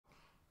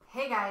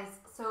Hey guys,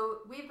 so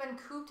we've been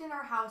cooped in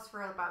our house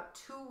for about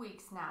 2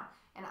 weeks now,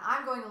 and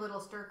I'm going a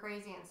little stir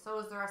crazy, and so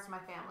is the rest of my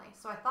family.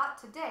 So I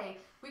thought today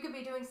we could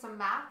be doing some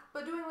math,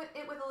 but doing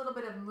it with a little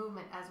bit of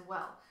movement as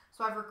well.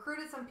 So I've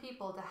recruited some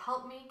people to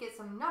help me get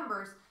some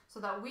numbers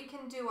so that we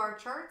can do our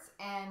charts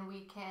and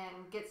we can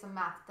get some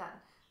math done.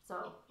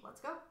 So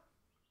let's go.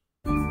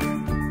 You need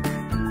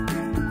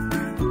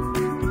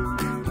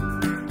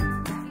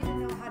to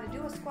know how to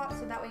do a squat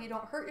so that way you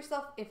don't hurt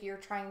yourself if you're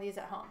trying these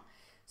at home.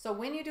 So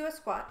when you do a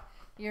squat,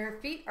 your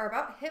feet are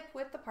about hip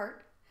width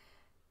apart,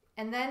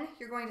 and then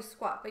you're going to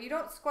squat. But you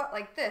don't squat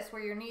like this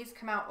where your knees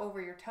come out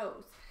over your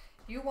toes.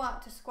 You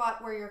want to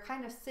squat where you're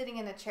kind of sitting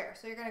in a chair.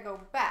 So you're going to go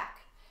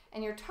back,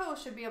 and your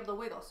toes should be able to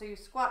wiggle. So you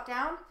squat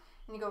down,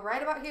 and you go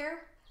right about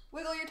here,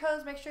 wiggle your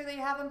toes, make sure that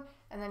you have them,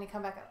 and then you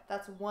come back up.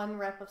 That's 1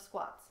 rep of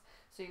squats.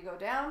 So you go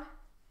down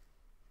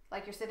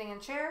like you're sitting in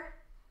a chair,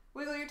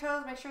 wiggle your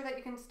toes, make sure that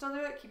you can still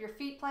do it, keep your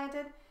feet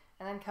planted,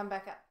 and then come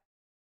back up.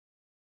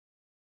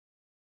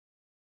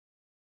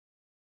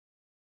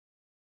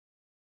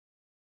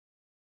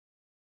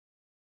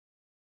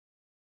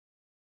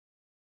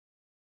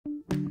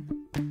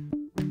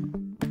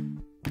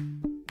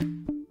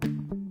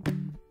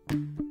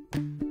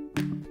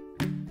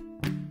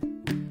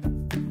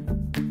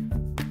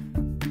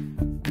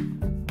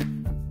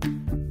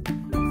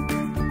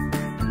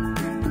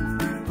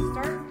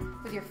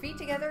 Feet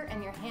together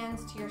and your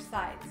hands to your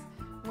sides.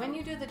 When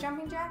you do the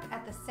jumping jack,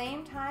 at the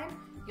same time,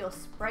 you'll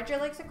spread your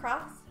legs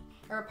across,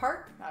 or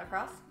apart, not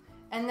across,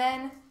 and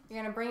then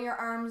you're gonna bring your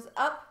arms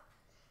up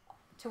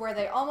to where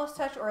they almost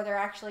touch or they're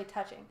actually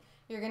touching.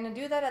 You're gonna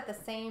do that at the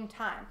same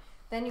time.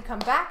 Then you come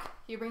back,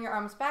 you bring your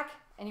arms back,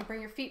 and you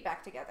bring your feet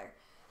back together.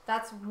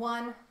 That's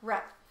 1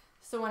 rep.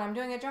 So when I'm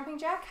doing a jumping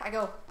jack, I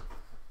go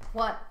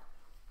 1,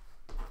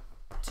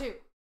 2.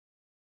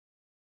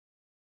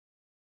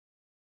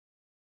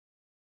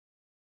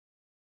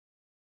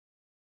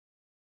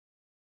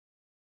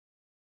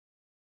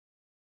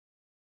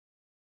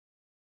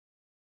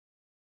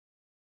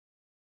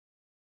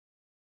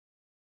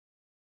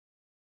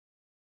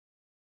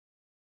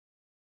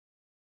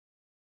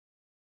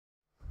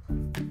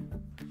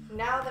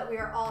 Now that we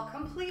are all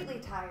completely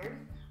tired,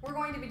 we're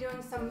going to be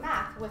doing some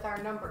math with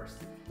our numbers.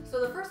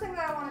 So the first thing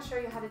that I want to show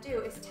you how to do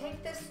is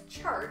take this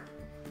chart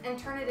and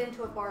turn it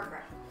into a bar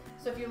graph.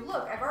 So if you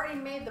look, I've already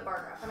made the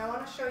bar graph, and I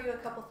want to show you a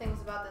couple things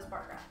about this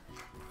bar graph.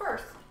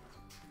 First,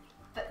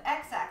 the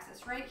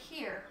x-axis right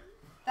here,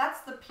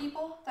 that's the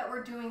people that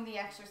were doing the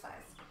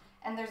exercise.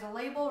 And there's a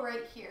label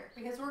right here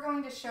because we're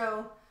going to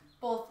show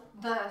both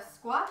the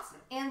squats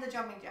and the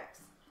jumping jacks.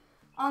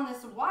 On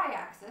this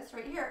y-axis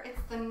right here,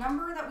 it's the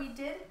number that we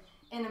did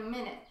in a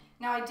minute.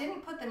 Now I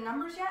didn't put the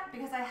numbers yet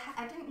because I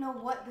didn't know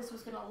what this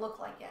was going to look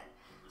like yet.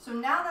 So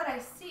now that I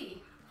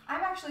see,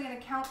 I'm actually going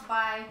to count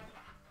by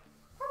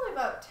probably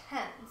about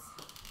 10s.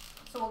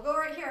 So we'll go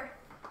right here,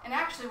 and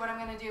actually what I'm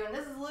going to do, and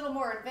this is a little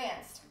more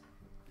advanced,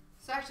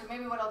 so actually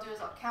maybe what I'll do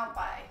is I'll count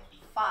by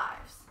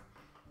 5s.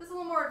 This is a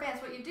little more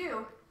advanced. What you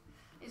do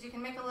is you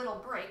can make a little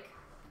break,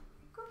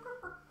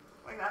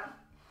 like that.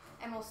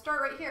 And we'll start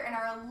right here, and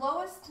our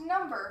lowest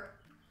number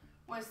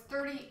was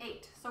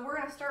 38. So we're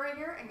gonna start right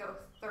here and go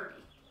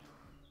 30.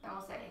 Then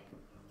we'll say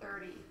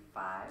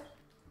 35,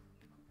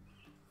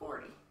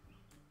 40,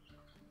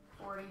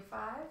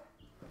 45,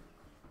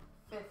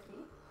 50,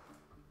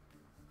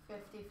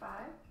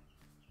 55,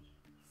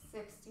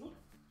 60,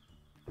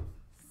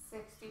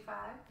 65,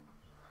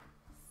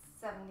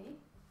 70,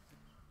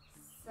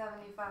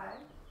 75,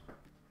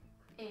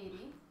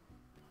 80,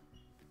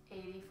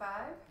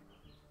 85,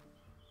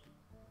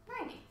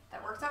 90.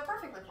 That works out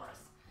perfectly for us.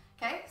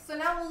 Okay, so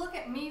now we'll look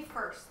at me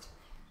first.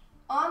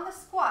 On the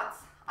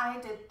squats, I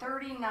did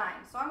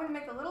 39. So I'm going to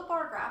make a little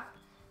bar graph.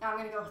 Now I'm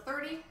going to go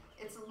 30.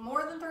 It's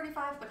more than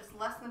 35, but it's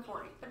less than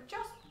 40, but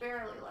just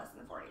barely less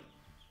than 40.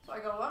 So I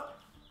go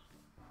up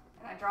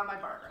and I draw my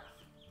bar graph.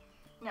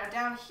 Now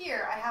down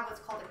here, I have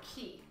what's called a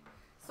key.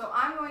 So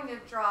I'm going to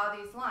draw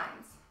these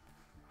lines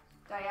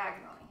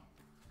diagonally.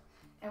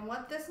 And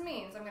what this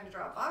means, I'm going to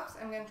draw a box,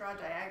 I'm going to draw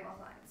diagonal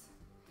lines.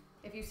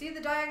 If you see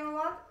the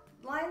diagonal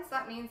lines,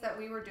 that means that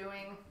we were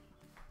doing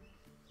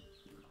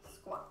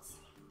squats.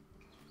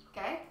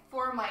 Okay,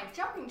 for my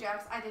jumping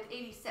jacks, I did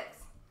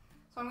 86.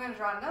 So I'm going to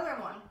draw another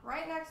one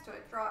right next to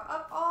it. Draw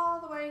up all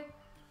the way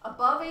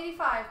above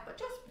 85, but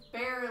just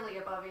barely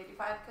above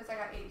 85 because I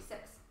got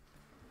 86.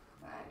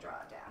 And I draw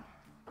it down.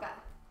 Got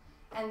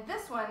it. And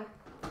this one,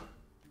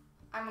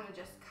 I'm going to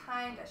just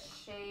kind of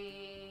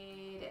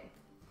shade in.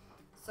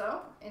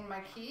 So in my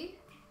key,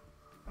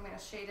 I'm going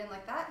to shade in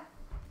like that.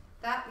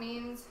 That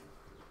means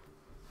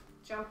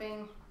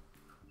jumping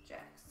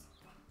jacks.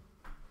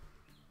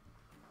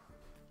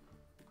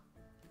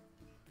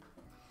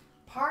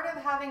 Part of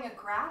having a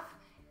graph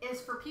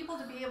is for people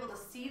to be able to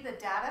see the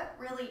data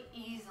really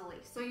easily.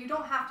 So you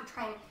don't have to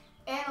try and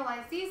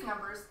analyze these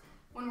numbers.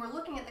 When we're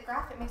looking at the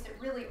graph, it makes it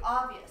really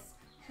obvious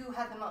who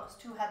had the most,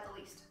 who had the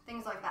least,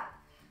 things like that.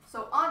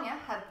 So Anya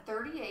had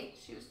 38.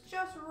 She was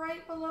just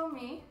right below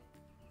me.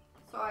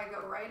 So I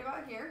go right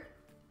about here.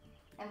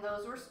 And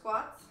those were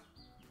squats.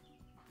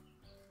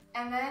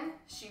 And then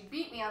she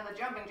beat me on the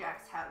jumping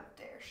jacks. How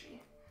dare she?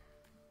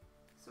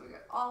 So we go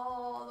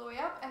all the way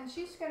up, and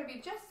she's going to be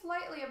just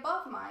slightly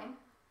above mine,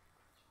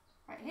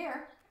 right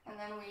here, and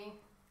then we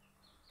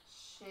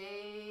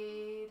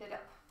shade it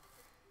up.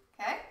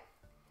 Okay?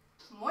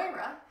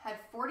 Moira had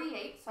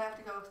 48, so I have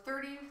to go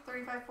 30,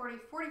 35, 40,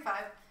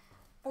 45.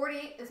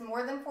 48 is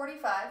more than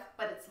 45,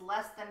 but it's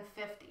less than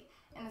 50.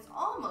 And it's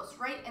almost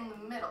right in the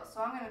middle.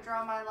 So I'm going to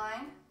draw my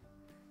line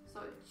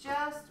so it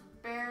just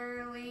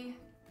barely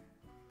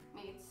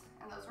meets.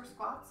 And those were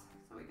squats,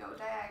 so we go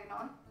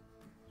diagonal.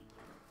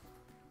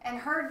 And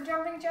her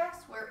jumping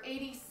jacks were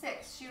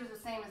 86. She was the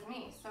same as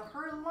me. So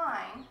her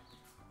line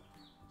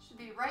should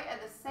be right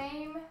at the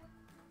same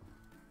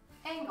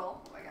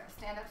angle. Oh, I gotta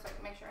stand up so I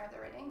can make sure I have the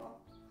right angle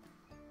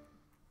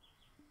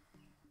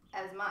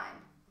as mine.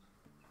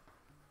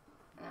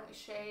 And then we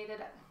shade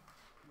it up.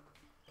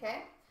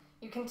 Okay?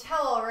 You can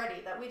tell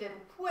already that we did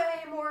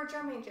way more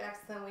jumping jacks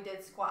than we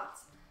did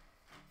squats.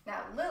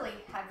 Now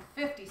Lily had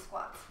 50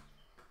 squats.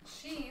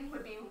 She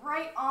would be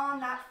right on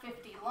that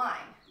 50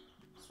 line.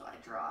 So I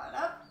draw it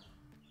up.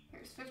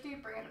 Here's 50,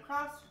 bring it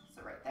across.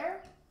 So right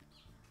there.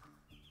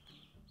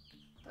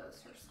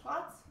 Those are her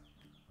squats.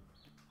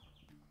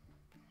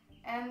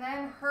 And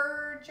then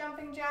her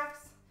jumping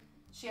jacks,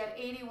 she had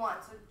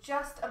 81, so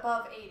just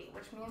above 80,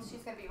 which means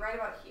she's going to be right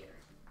about here.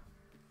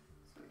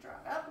 So we draw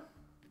it up,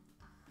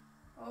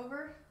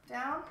 over,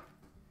 down,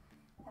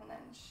 and then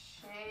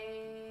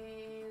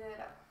shade it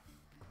up.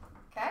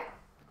 Okay?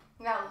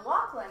 Now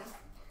Lachlan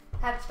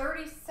had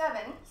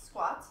 37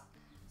 squats,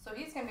 so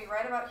he's going to be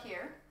right about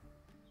here.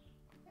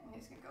 And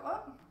he's going to go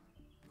up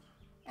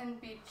and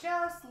be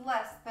just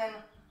less than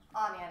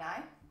Anya and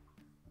I.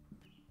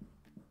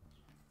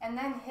 And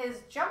then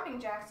his jumping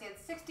jacks, he had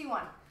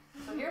 61.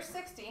 So here's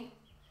 60,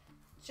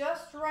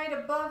 just right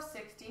above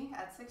 60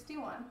 at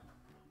 61.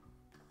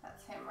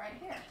 That's him right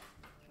here.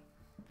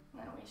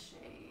 And then we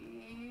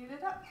shade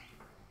it up.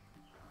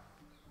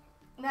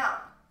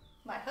 Now,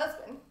 my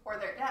husband, or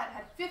their dad,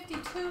 had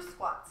 52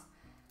 squats.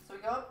 So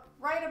we go up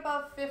right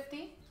above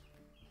 50,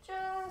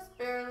 just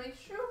barely,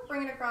 shoop,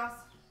 bring it across.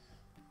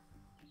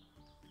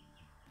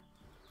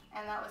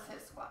 And that was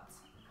his squats.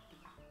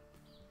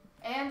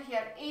 And he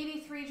had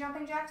 83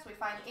 jumping jacks. We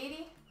find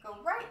 80, go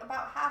right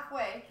about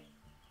halfway,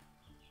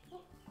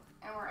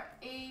 and we're at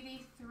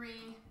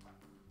 83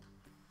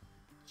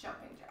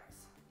 jumping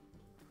jacks.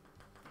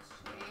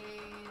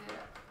 Shade it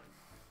up.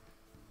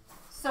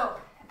 So,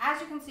 as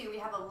you can see, we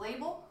have a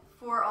label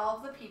for all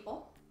of the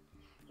people.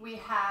 We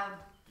have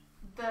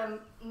the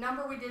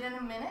number we did in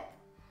a minute.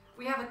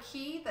 We have a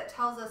key that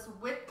tells us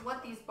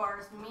what these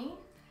bars mean,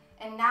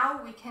 and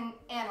now we can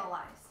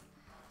analyze.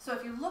 So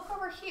if you look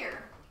over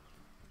here,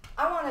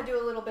 I want to do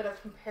a little bit of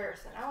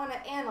comparison. I want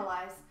to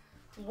analyze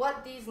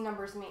what these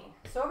numbers mean.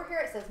 So over here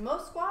it says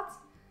most squats,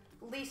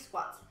 least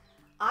squats.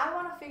 I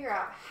want to figure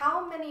out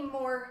how many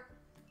more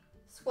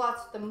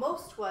squats the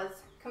most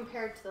was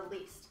compared to the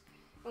least.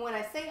 And when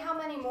I say how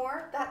many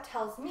more, that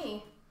tells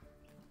me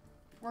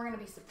we're going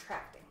to be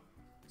subtracting.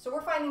 So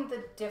we're finding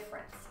the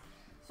difference.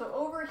 So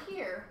over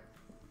here,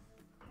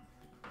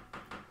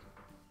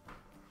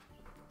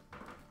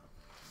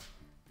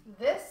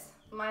 this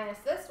minus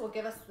this will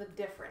give us the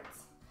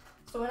difference.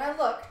 So when I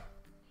look,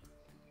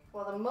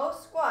 well, the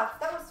most squats,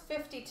 that was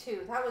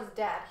 52. That was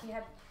Dad. He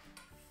had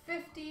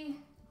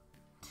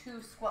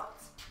 52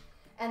 squats.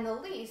 And the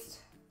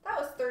least, that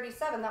was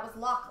 37. That was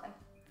Lachlan.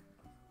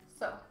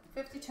 So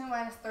 52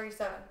 minus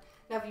 37.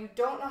 Now, if you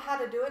don't know how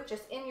to do it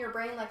just in your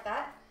brain like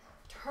that,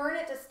 turn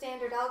it to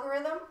standard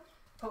algorithm,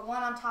 put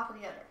one on top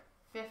of the other.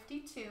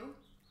 52,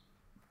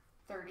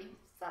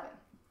 37.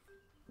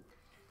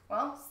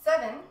 Well,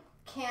 7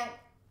 can't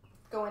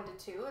go into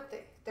 2.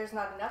 There's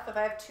not enough. If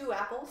I have 2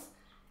 apples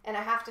and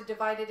I have to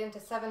divide it into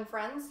 7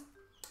 friends,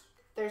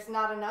 there's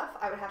not enough.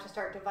 I would have to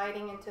start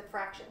dividing into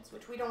fractions,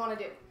 which we don't want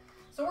to do.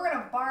 So we're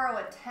going to borrow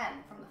a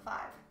 10 from the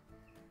 5.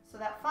 So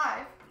that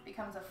 5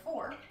 becomes a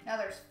 4. Now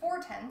there's 4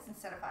 10s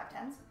instead of 5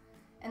 10s.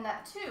 And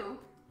that 2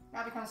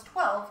 now becomes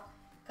 12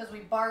 because we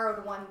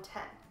borrowed 1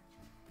 10.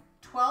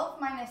 12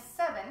 minus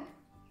 7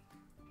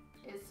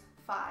 is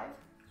 5.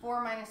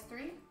 4 minus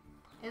 3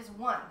 is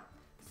 1.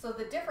 So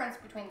the difference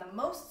between the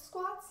most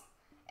squats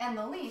and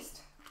the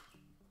least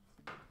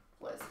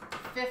was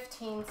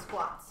 15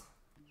 squats.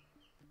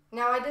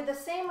 Now I did the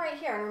same right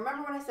here. And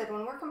remember when I said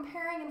when we're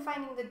comparing and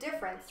finding the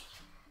difference,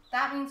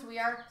 that means we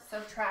are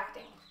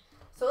subtracting.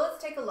 So let's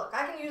take a look.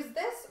 I can use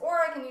this or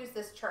I can use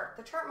this chart.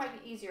 The chart might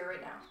be easier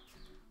right now.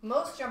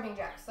 Most jumping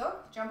jacks. So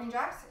jumping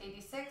jacks,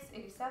 86,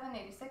 87,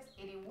 86,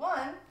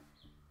 81,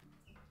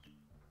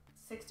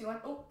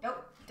 61. Oh,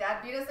 nope.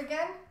 Dad beat us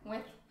again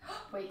with,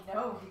 wait,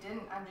 no, he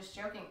didn't. I'm just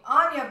joking.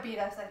 Anya beat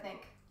us, I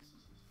think.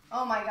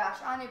 Oh my gosh,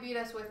 Anya beat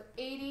us with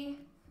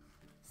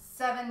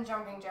 87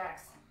 jumping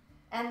jacks.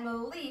 And the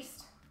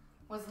least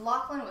was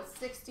Lachlan with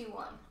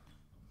 61.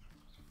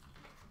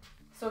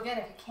 So again,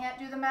 if you can't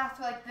do the math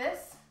like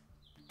this,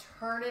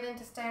 turn it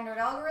into standard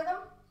algorithm.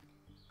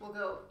 We'll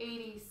go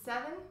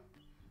 87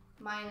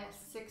 minus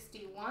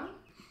 61.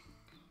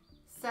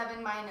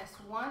 7 minus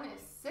 1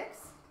 is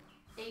 6.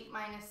 8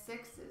 minus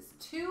 6 is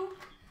 2.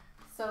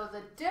 So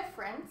the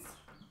difference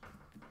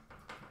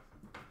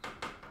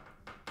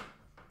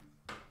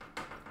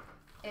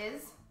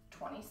is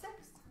 26.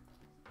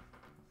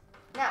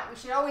 Now, we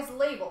should always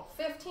label.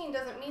 15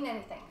 doesn't mean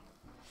anything.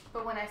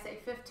 But when I say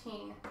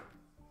 15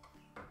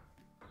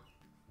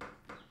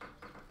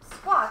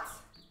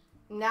 squats,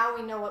 now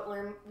we know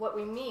what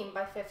we mean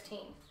by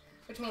 15,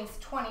 which means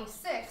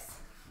 26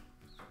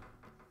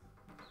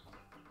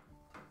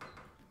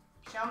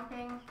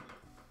 jumping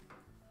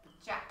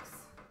jacks.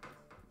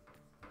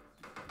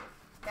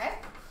 Okay?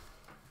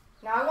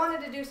 Now I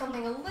wanted to do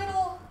something a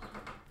little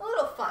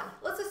fun.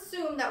 Let's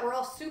assume that we're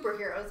all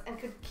superheroes and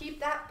could keep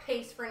that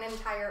pace for an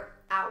entire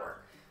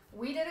hour.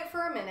 We did it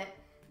for a minute.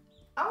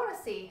 I want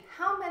to see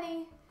how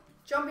many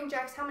jumping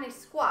jacks, how many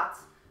squats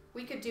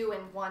we could do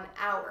in 1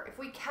 hour if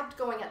we kept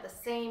going at the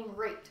same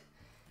rate.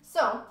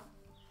 So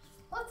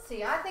let's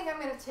see. I think I'm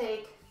going to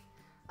take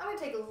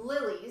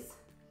Lily's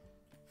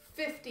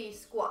 50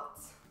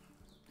 squats.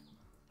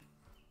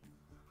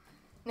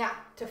 Now,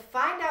 to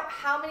find out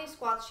how many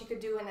squats she could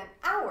do in an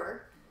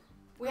hour,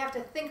 we have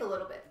to think a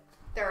little bit.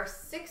 There are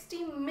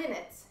 60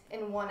 minutes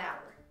in 1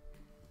 hour.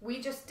 We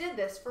just did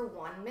this for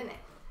 1 minute,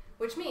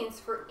 which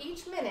means for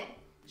each minute,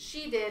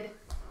 she did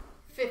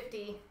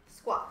 50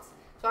 squats.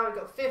 So I would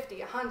go 50,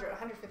 100,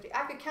 150.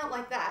 I could count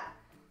like that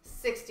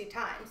 60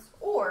 times.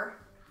 Or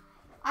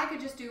I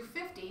could just do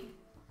 50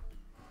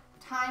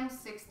 times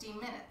 60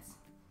 minutes.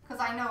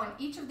 Because I know in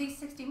each of these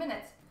 60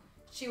 minutes,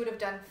 she would have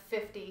done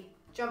 50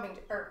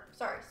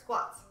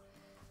 squats.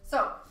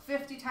 So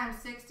 50 times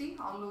 60,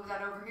 I'll move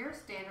that over here,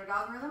 standard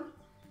algorithm.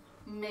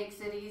 Makes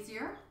it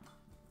easier.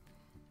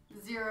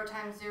 0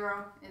 times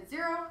 0 is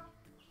 0.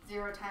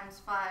 0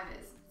 times 5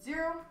 is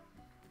 0.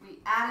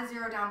 We add a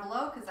 0 down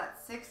below because that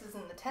 6 is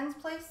in the tens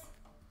place.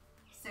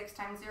 6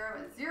 times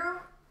 0 is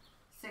 0.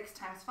 6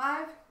 times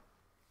 5,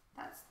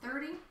 that's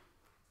 30.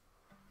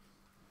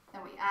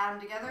 Then we add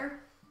them together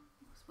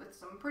with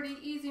some pretty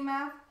easy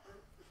math.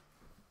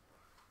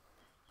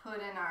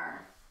 Put in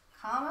our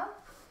comma.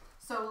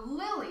 So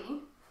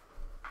Lily,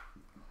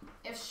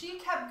 if she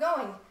kept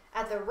going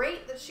at the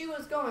rate that she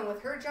was going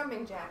with her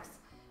jumping jacks,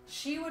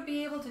 she would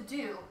be able to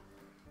do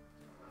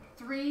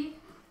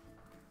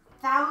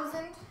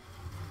 3,000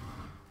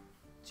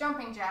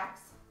 jumping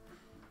jacks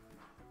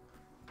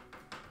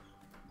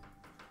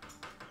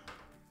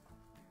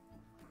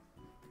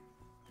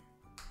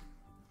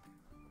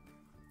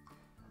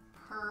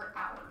per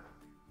hour.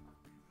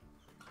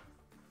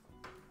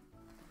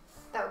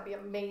 That would be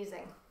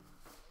amazing.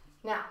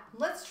 Now,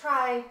 let's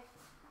try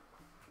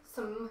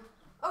some,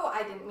 oh,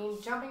 I didn't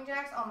mean jumping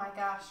jacks. Oh my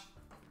gosh.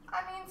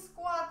 I mean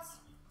squats.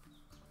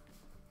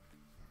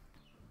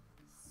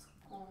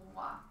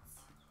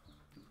 Squats.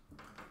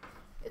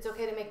 It's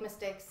okay to make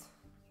mistakes.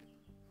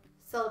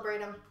 Celebrate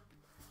them.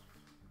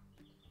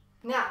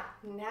 Now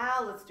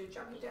let's do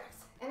jumping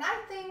jacks. And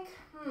I think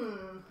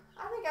I'm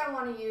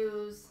going to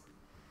use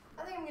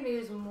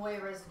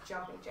Moira's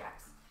jumping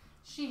jacks.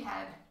 She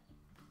had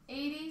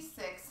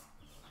 86,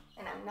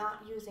 and I'm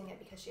not using it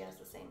because she has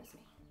the same as me.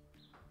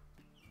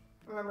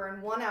 Remember,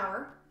 in 1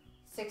 hour,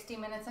 60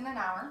 minutes in an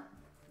hour.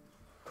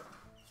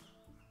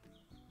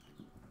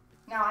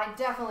 Now, I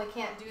definitely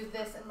can't do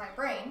this in my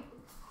brain,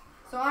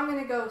 so I'm going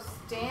to go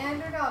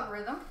standard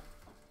algorithm,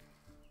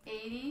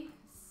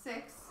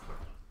 86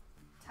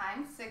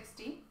 times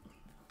 60,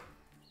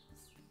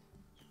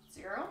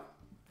 0,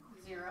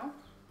 0,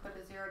 put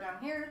a 0 down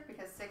here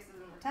because 6 is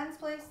in the tens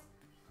place.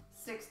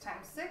 6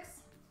 times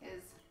 6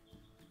 is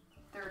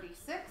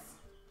 36.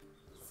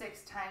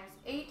 6 times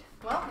 8,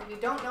 well, if you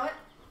don't know it,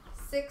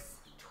 6,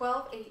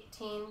 12,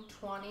 18,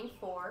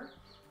 24,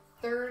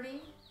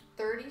 30,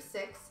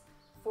 36,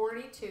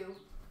 42,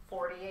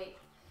 48.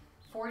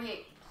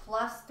 48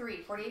 plus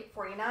 3, 48,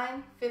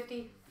 49,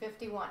 50,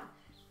 51.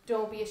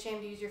 Don't be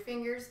ashamed to use your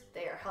fingers,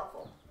 they are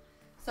helpful.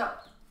 So,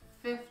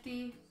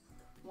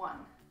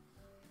 51.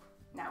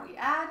 Now we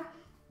add,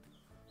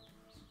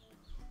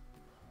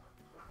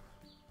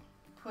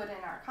 put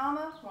in our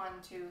comma,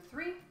 1, 2,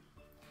 3.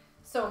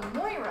 So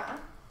Moira,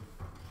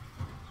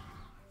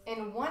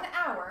 in 1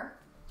 hour,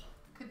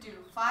 could do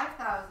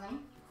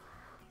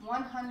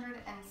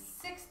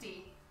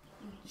 5,160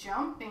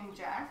 jumping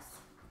jacks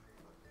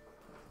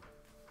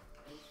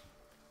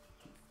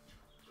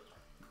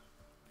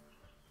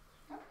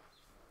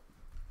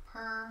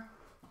per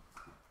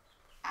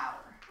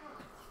hour.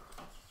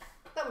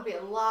 That would be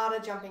a lot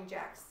of jumping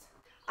jacks.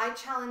 I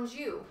challenge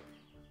you,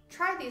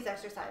 try these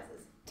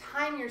exercises.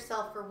 Time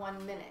yourself for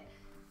 1 minute.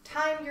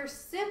 Time your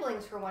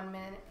siblings for 1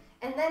 minute,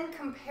 and then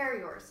compare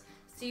yours.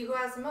 See who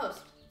has the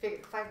most.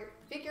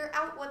 Figure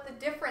out what the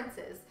difference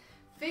is.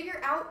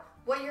 Figure out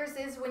what yours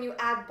is when you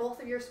add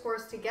both of your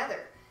scores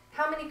together.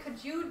 How many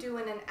could you do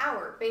in an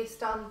hour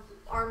based on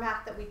our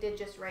math that we did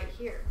just right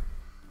here?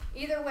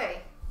 Either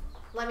way,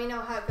 let me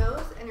know how it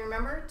goes, and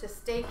remember to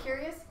stay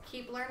curious,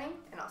 keep learning,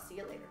 and I'll see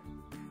you later.